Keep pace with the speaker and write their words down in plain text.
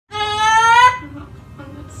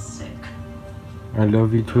I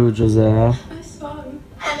love you too, Joseph.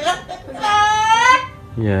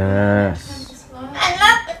 Yes.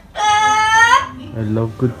 I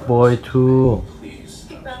love good boy too.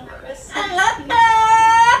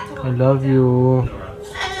 I love you.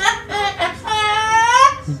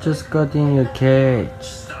 You just got in your cage.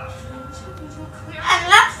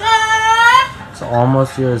 It's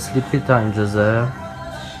almost your sleepy time, Joseph.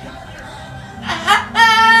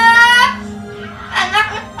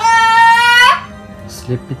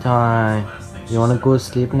 Sleepy time. You wanna go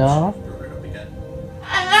sleep now?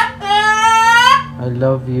 I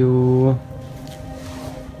love you.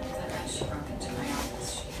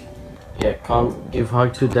 Yeah, come give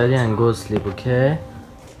hug to daddy and go sleep, okay?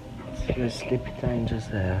 It's your sleepy time,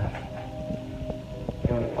 Joseph.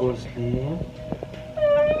 You wanna go sleep?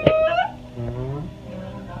 You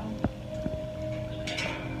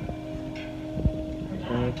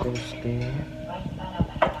wanna go sleep?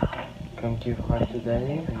 Come give hug to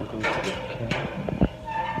daddy and go sleep, okay?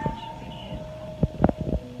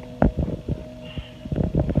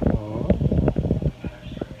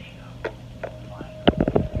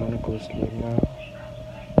 Go sleep now.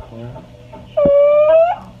 Yeah.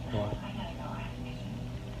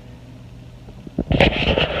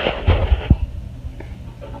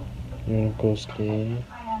 You wanna go sleep?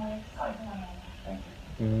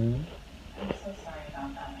 Hmm? I'm so sorry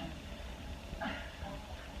about that.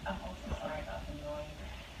 I'm also sorry about the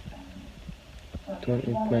noise. Don't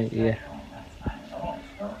eat my ear. Oh,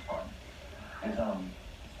 sure, fine.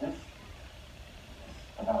 Is this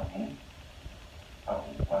about me? Oh,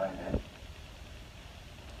 what I did?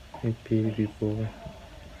 My baby boy.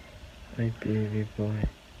 My baby boy.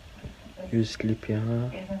 You sleepy, huh?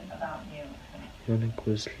 Isn't about you. You wanna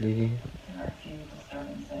go sleep? There are a few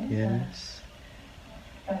disturbances. Yes.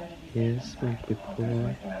 Yes, my good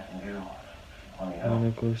boy. You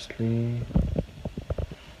wanna go sleep?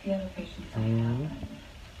 The other patients I have,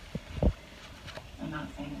 I'm not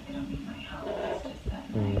saying that they don't need my help. It's just that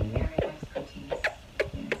my area of expertise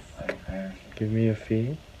is... Give me your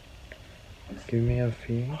feet. Give me your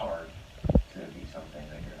feet. Hard to be something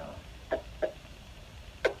that you're not.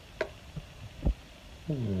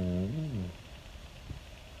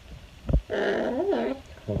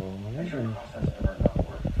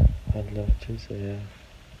 I love Joseph.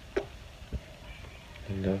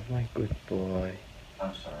 I love my good boy.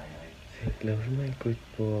 I'm sorry. I love my good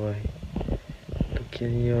boy. Look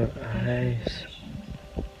in your eyes.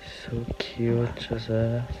 So cute,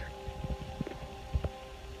 Joseph.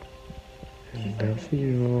 I love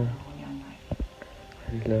you.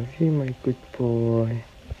 I love you, my good boy.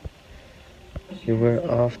 You were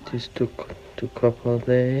off these two couple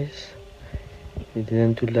days. You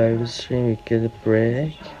didn't do live stream. You get a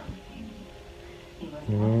break.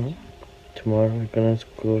 Tomorrow we're gonna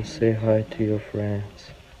go say hi to your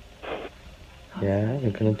friends. Yeah,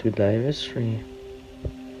 we're gonna do live stream.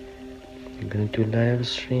 You're gonna do live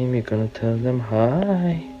stream. You're gonna tell them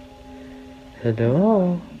hi.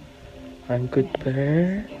 Hello. I'm good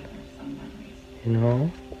bird. You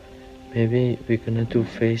know, maybe we're gonna do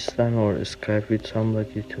FaceTime or Skype with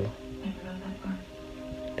somebody too.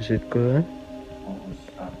 Is it good?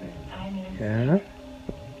 Yeah?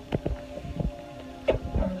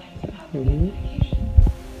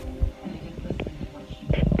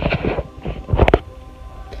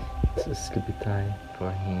 It's a sleepy time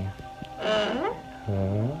for him.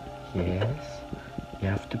 Oh, yes. You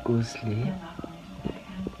have to go sleep.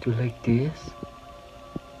 Do like this.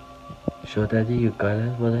 Show daddy you got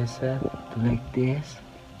it, what I said. Do like this.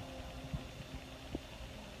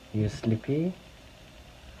 You sleepy?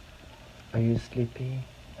 Are you sleepy?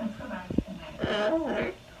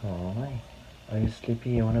 Oh, are you sleepy?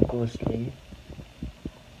 You wanna go sleep?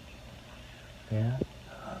 Yeah?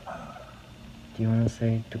 Do you wanna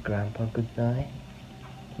say to Grandpa good night?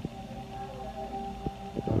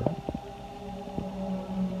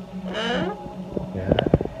 Yeah?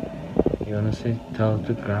 You wanna tell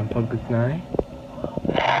to Grandpa good night?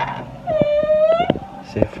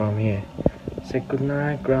 Say from here. Say good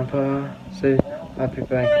night, Grandpa. Say I'll be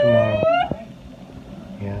back tomorrow.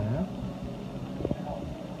 Yeah?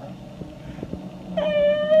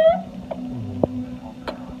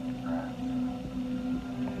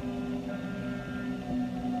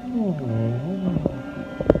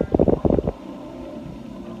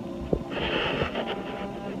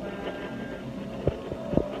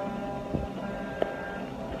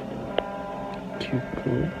 Cute,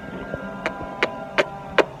 cool.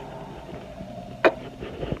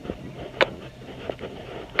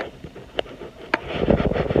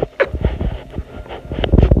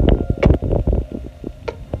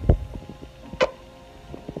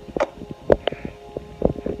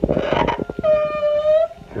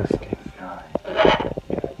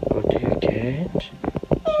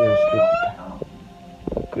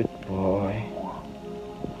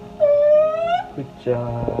 Good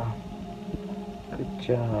job. Good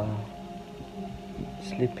job.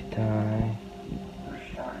 Sleepy time.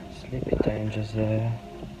 Sleepy time, Jose.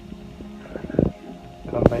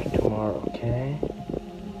 Come back tomorrow, okay?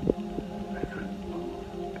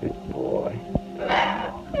 Good boy.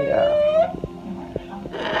 Yeah.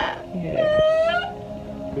 Yes.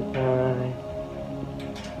 Good night.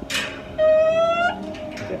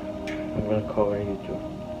 Okay. I'm gonna cover you too.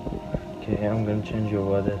 Okay, I'm gonna change your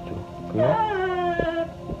weather too. Good?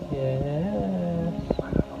 Yes.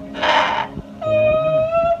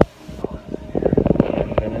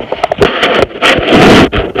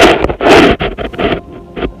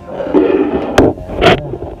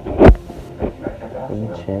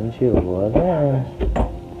 Change your water.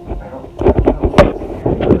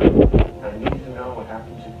 I need to know what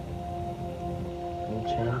happened to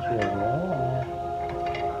Change your water.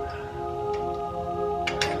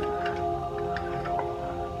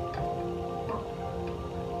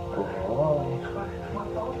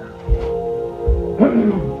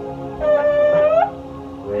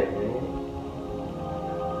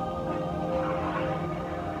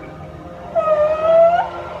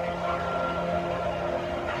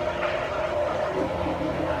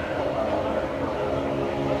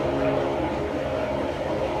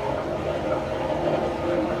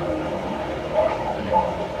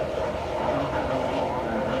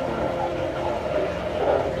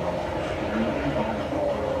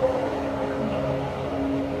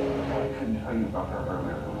 tell you about her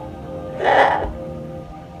earlier.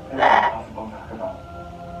 It's impossible to talk about.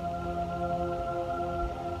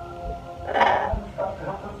 Stop to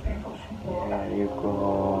help those people. There you go.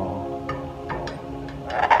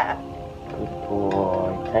 Good boy.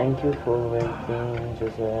 Thank you for waiting,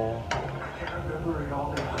 Joseph. I remember it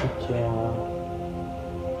all now. Good job.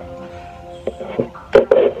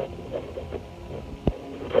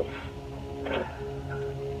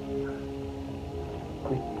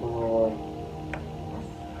 Good boy.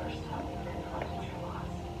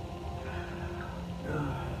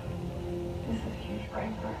 This is a huge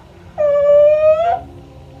breakthrough.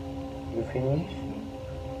 You finished?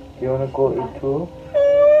 Do you wanna go eat too?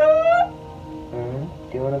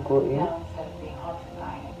 Do you wanna go eat? Now instead of being haunted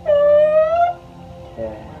by it,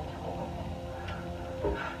 Yeah.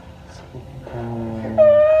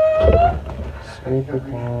 Sleepy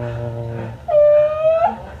time.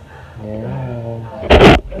 Yeah.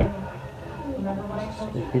 remember what I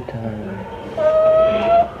told you? Sleepy time.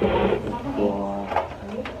 Boy.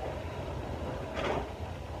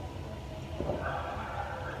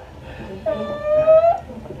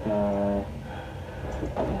 Good night.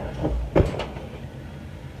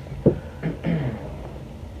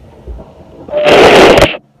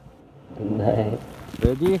 Good night.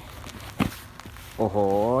 Ready?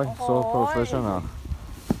 Oh, so professional.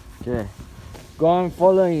 Okay. Go, I'm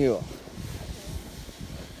following you.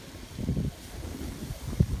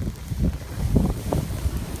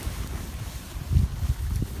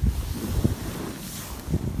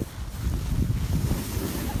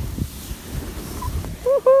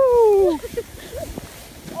 Oh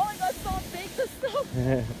my god, so big the stuff.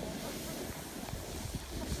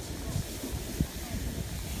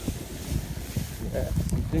 Yeah,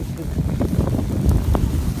 this is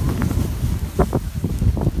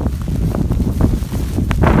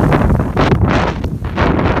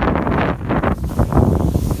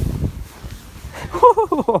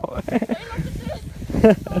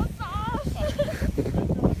So soft.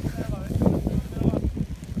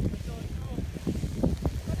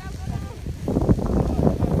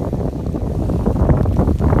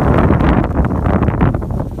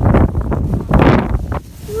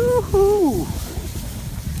 Woohoo!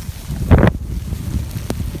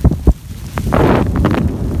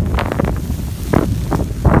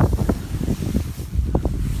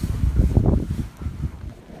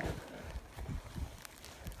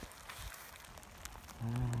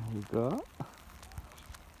 There you go.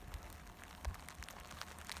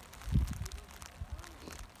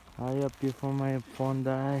 Hurry up before my phone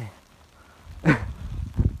die.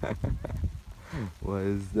 What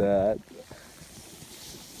is that?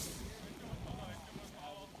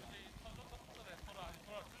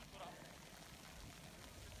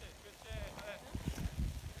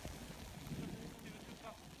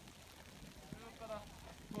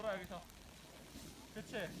 돌아 여기서.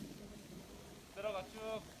 그치? 내려가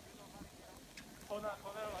쭉. 더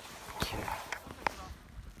내려가.